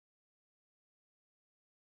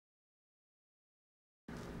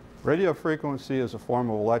Radio frequency is a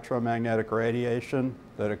form of electromagnetic radiation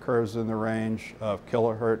that occurs in the range of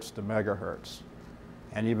kilohertz to megahertz,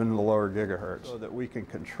 and even in the lower gigahertz, so that we can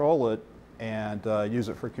control it and use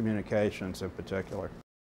it for communications in particular.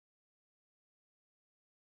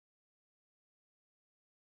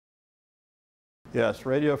 Yes,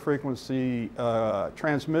 radio frequency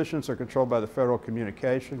transmissions are controlled by the Federal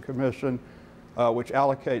Communication Commission, which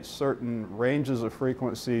allocates certain ranges of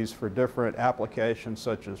frequencies for different applications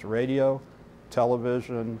such as radio,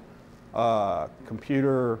 television,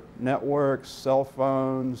 computer networks, cell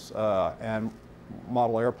phones, and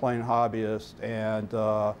model airplane hobbyists, and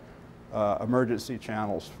emergency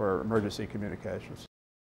channels for emergency communications.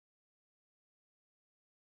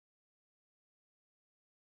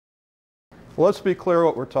 Well, let's be clear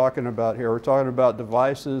what we're talking about here. We're talking about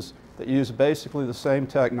devices that use basically the same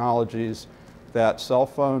technologies that cell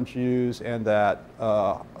phones use and that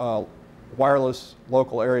wireless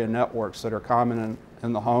local area networks that are common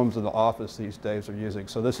in the homes and the office these days are using.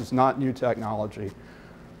 So this is not new technology.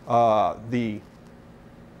 The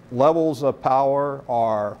levels of power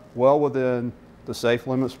are well within the safe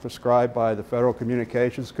limits prescribed by the Federal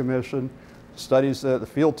Communications Commission. Studies, the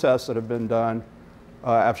field tests that have been done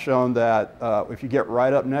have shown that if you get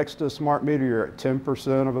right up next to a smart meter, you're at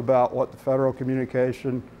 10% of about what the Federal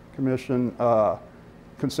Communication Commission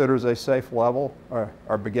considers a safe level,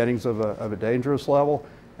 or beginnings of a dangerous level.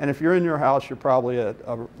 And if you're in your house, you're probably at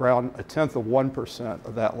around 1/10 of 1%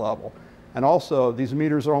 of that level. And also, these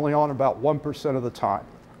meters are only on about 1% of the time,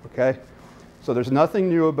 okay? So there's nothing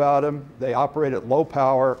new about them. They operate at low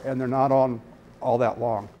power, and they're not on all that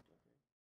long.